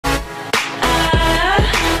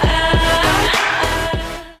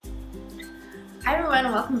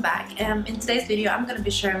welcome back. In today's video I'm going to be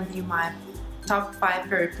sharing with you my top 5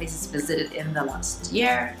 favorite places visited in the last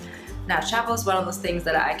year. Now, travel is one of those things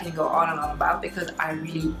that I can go on and on about because I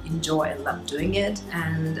really enjoy and love doing it,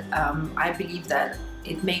 and I believe that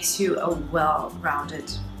it makes you a well-rounded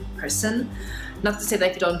person. Not to say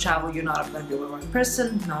that if you don't travel you're not going to be a well-rounded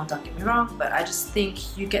person, no, don't get me wrong, but I just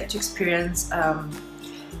think you get to experience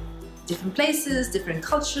different places, different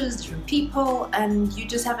cultures, different people, and you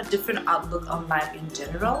just have a different outlook on life in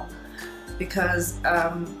general. Because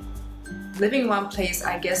living in one place,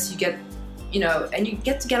 I guess you get, and you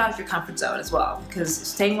get to get out of your comfort zone as well, because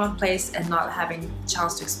staying in one place and not having a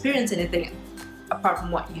chance to experience anything apart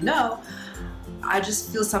from what you know, I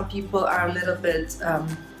just feel some people are a little bit,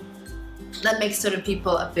 that makes certain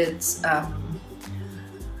people a bit,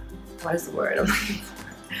 what is the word I'm looking for?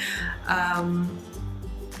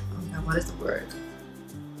 What is the word?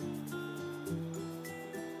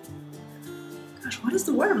 Gosh, what is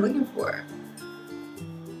the word I'm looking for?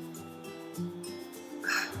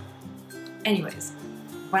 Anyways,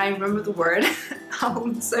 when I remember the word, I'll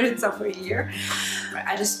insert it somewhere here.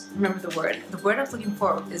 I just remember the word. The word I was looking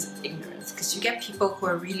for is ignorance, because you get people who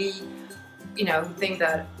are really, who think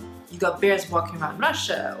that you got bears walking around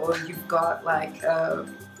Russia, or you've got like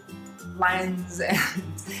lions and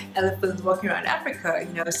elephants walking around Africa,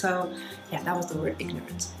 so yeah, that was the word,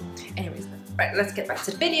 ignorance. Anyways, right, let's get back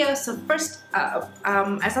to the video. So first up,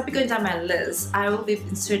 as I'll be going down my list, I will be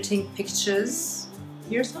inserting pictures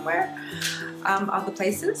here somewhere of the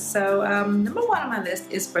places. So number 1 on my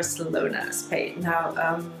list is Barcelona, Spain.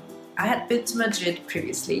 Now, I had been to Madrid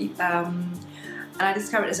previously, and I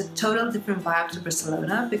discovered it's a total different vibe to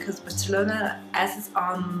Barcelona, because Barcelona, as it's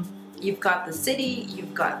on, you've got the city,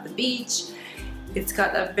 you've got the beach, it's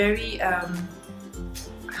got a very, how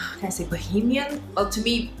can I say, bohemian? Well, to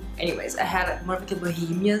me, anyways, I had more of like a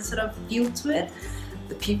bohemian sort of feel to it.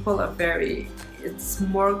 The people are very, it's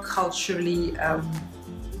more culturally, how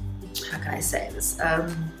can I say this,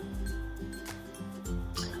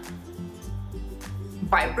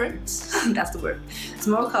 vibrant, that's the word. It's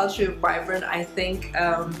more culturally vibrant, I think,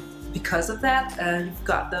 because of that. You've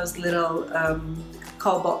got those little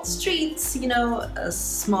cobalt streets,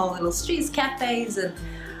 small little streets, cafes, and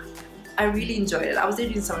I really enjoyed it. I was there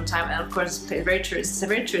during summertime, and of course it's a very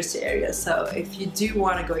touristy area, so if you do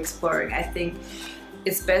want to go exploring, I think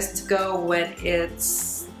it's best to go when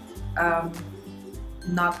it's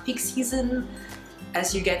not peak season,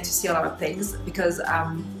 as you get to see a lot of things, because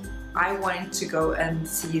I wanted to go and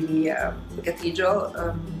see the cathedral,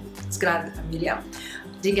 Sagrada Familia.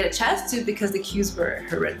 Didn't get a chance to because the queues were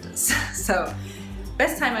horrendous. So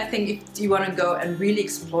best time, I think, if you want to go and really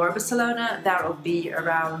explore Barcelona, that will be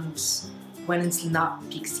around when it's not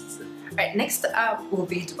peak season. Alright, next up will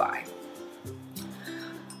be Dubai.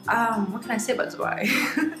 What can I say about Dubai?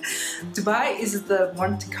 Dubai is the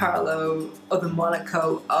Monte Carlo or the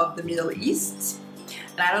Monaco of the Middle East.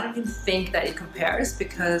 And I don't even think that it compares,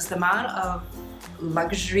 because the amount of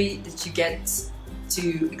luxury that you get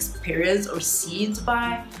to experience or see in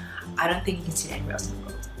Dubai, I don't think you can see it anywhere else in the world.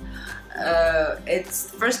 It's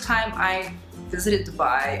the first time I visited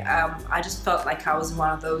Dubai. I just felt like I was in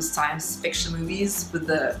one of those science fiction movies with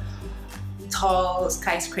the tall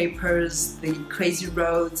skyscrapers, the crazy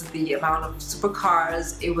roads, the amount of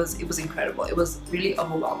supercars. It was incredible. It was really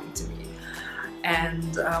overwhelming to me,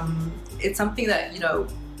 and it's something that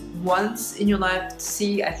once in your life to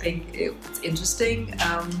see. I think it's interesting.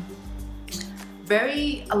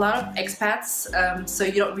 A lot of expats, so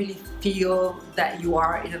you don't really feel that you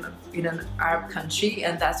are in an Arab country,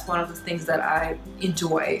 and that's one of the things that I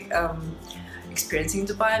enjoy experiencing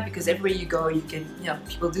Dubai, because everywhere you go you can,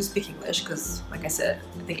 people do speak English, because like I said,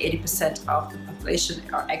 I think 80% of the population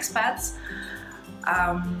are expats.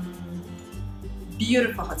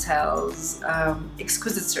 Beautiful hotels,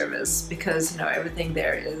 exquisite service, because everything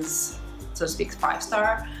there is, so to speak,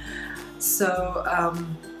 5-star. So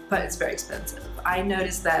but it's very expensive. I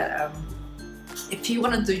noticed that if you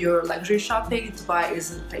want to do your luxury shopping, Dubai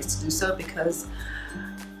is a place to do so, because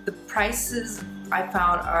the prices I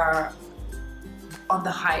found are on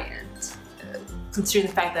the high end, considering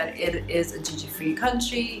the fact that it is a duty-free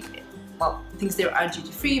country. Well, things there are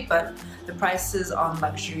duty-free, but the prices on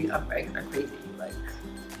luxury are crazy. Like,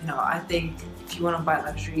 I think if you want to buy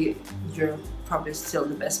luxury, you're probably still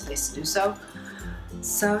the best place to do so.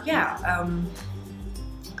 So yeah,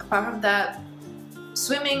 apart from that,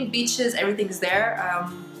 swimming, beaches, everything's there,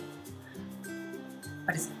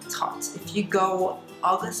 but it's hot. If you go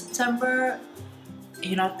August, September, and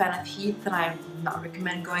you're not a fan of heat, then I would not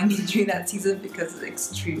recommend going during that season, because it's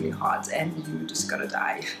extremely hot and you're just gonna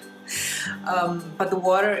die. But the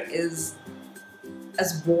water is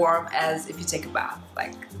as warm as if you take a bath.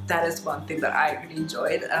 Like, that is one thing that I really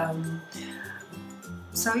enjoyed.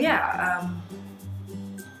 So yeah,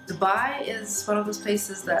 Dubai is one of those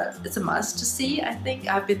places that it's a must to see. I think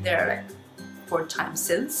I've been there like 4 times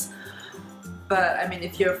since, but I mean,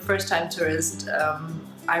 if you're a first-time tourist,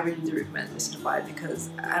 I really do recommend visiting Dubai, because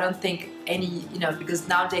I don't think any, because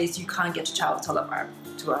nowadays you can't get to travel to a lot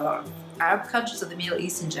of Arab countries or the Middle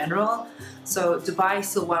East in general. So Dubai is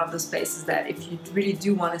still one of those places that if you really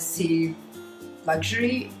do want to see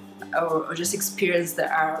luxury or just experience the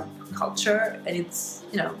Arab culture, and it's,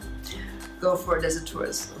 go for a desert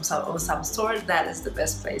tourist of some sort, that is the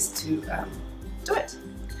best place to do it.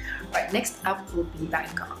 Right, next up will be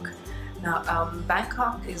Bangkok. Now,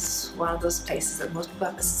 Bangkok is one of those places that most people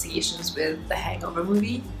have associations with the Hangover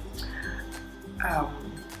movie,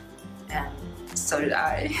 and so did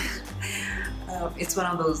I. It's one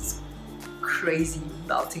of those crazy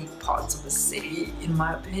melting pots of a city, in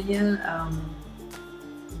my opinion. A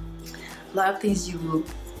lot of things you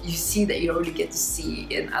see that you don't really get to see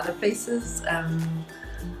in other places.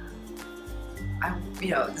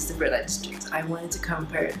 This is the red light district. I wanted to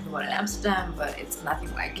compare it to the one in Amsterdam, but it's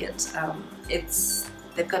nothing like it.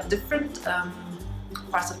 They've got different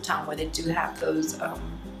parts of town where they do have those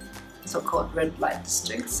so-called red light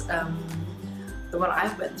districts. The one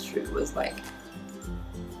I went through was like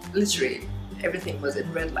literally everything was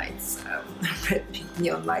in red lights, red pink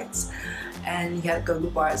neon lights, and you had go-go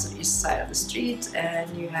bars on each side of the street, and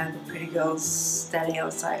you had the pretty girls standing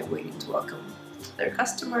outside waiting to welcome their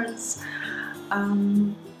customers.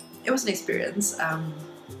 It was an experience,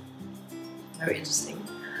 very interesting.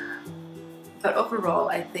 But overall,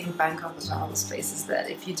 I think Bangkok is one of those places that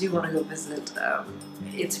if you do want to go visit,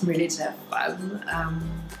 it's really to have fun.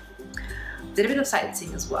 Did a bit of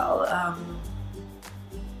sightseeing as well.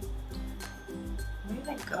 Where did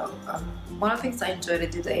I go? One of the things I enjoyed, I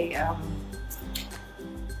did a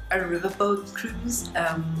riverboat cruise.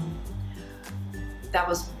 That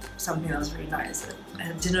was something that was really nice.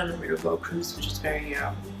 And dinner on a riverboat cruise, which was very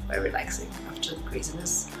relaxing after the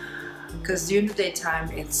craziness. Because during the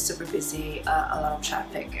daytime it's super busy, a lot of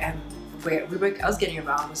traffic, and I was getting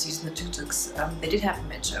around, was using the tuk-tuks. They did have a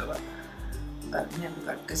metro, but never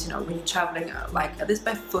got, because when you're traveling like at least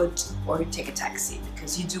by foot, or you take a taxi,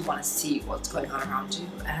 because you do want to see what's going on around you,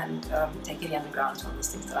 and taking the underground is one of those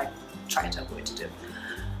things that I try to avoid to do.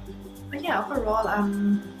 But yeah, overall,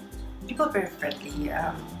 people are very friendly.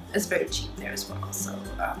 It's very cheap there as well. So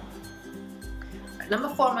number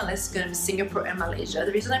 4 on my list is going to be Singapore and Malaysia.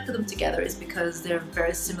 The reason I put them together is because they're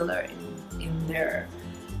very similar in their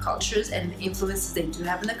cultures and the influences they do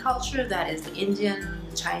have in the culture. That is the Indian,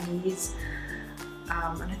 the Chinese,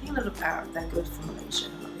 and I think a little Arab that goes for Malaysia,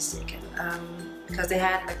 if I'm not mistaken. Because they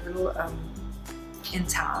had like little in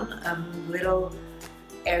town, little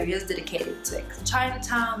areas dedicated to like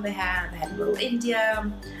Chinatown. They had little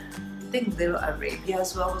India. I think little Arabia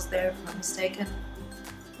as well was there, if I'm not mistaken.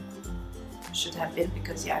 Should have been,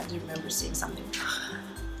 because yeah, I do remember seeing something.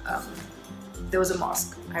 There was a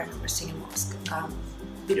mosque. I remember seeing a mosque.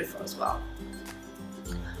 Beautiful as well.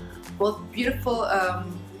 Both beautiful,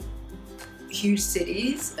 huge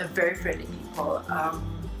cities, very friendly people.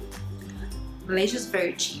 Malaysia is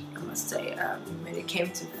very cheap, I must say. When it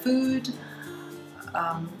came to food,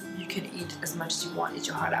 you can eat as much as you want, eat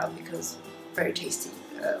your heart out, because very tasty.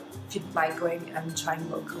 If you like going and trying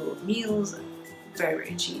local meals,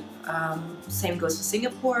 very cheap. Same goes for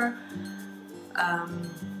Singapore.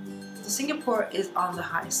 Singapore is on the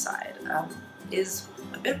high side, is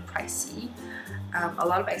a bit pricey. A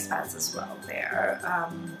lot of expats as well there. I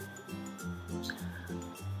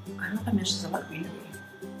don't know if I mentioned there's a lot of greenery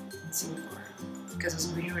in Singapore, because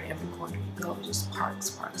there's greenery in every corner you go, just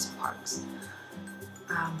parks.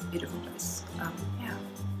 Beautiful place. Yeah,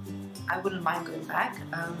 I wouldn't mind going back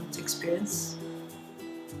to experience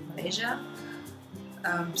Malaysia.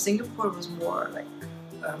 Singapore was more like,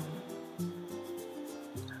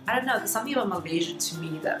 I don't know, there's something about Malaysia to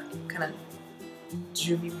me that kind of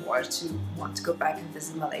drew me more to want to go back and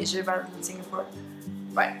visit Malaysia rather than Singapore.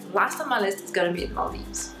 Right, last on my list is going to be the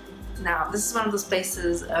Maldives. Now, this is one of those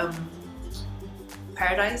places,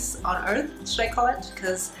 paradise on earth, should I call it?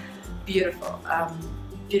 Because beautiful.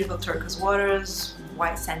 Beautiful turquoise waters,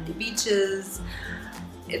 white sandy beaches.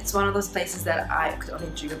 It's one of those places that I could only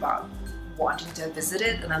dream about wanting to visit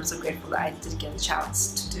it, and I'm so grateful that I did get a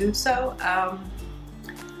chance to do so.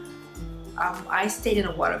 I stayed in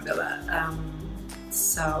a water villa,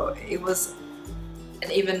 so it was an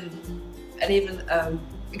even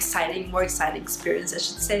more exciting experience, I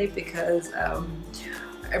should say, because I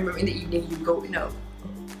remember in the evening you go,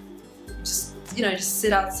 just you know, just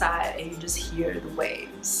sit outside and you just hear the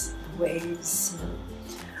waves. The waves, you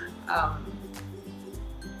know.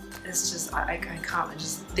 It's just, I can't, I'm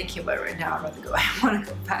just thinking about it right now. I'd rather go, I want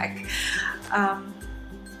to go back.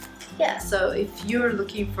 Yeah, so if you're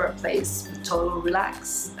looking for a place with total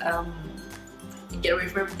relax, and get away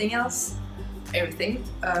from everything else, I think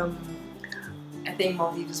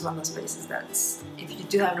Maldives is one of those places that's, if you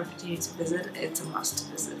do have an opportunity to visit, it's a must to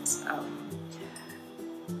visit,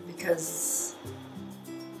 because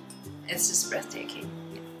it's just breathtaking.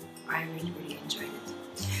 I really, really enjoyed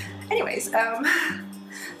it. Anyways,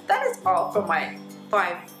 that is all for my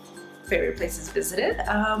 5 favorite places visited.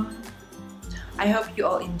 I hope you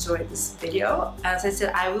all enjoyed this video. As I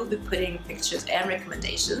said, I will be putting pictures and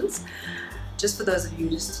recommendations just for those of you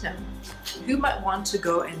just to know who might want to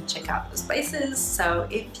go and check out those places. So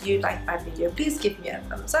if you like my video, please give me a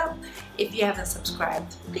thumbs up. If you haven't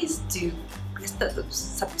subscribed, please do press the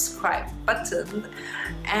subscribe button.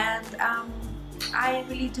 And I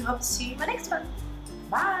really do hope to see you in my next one.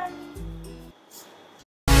 Bye!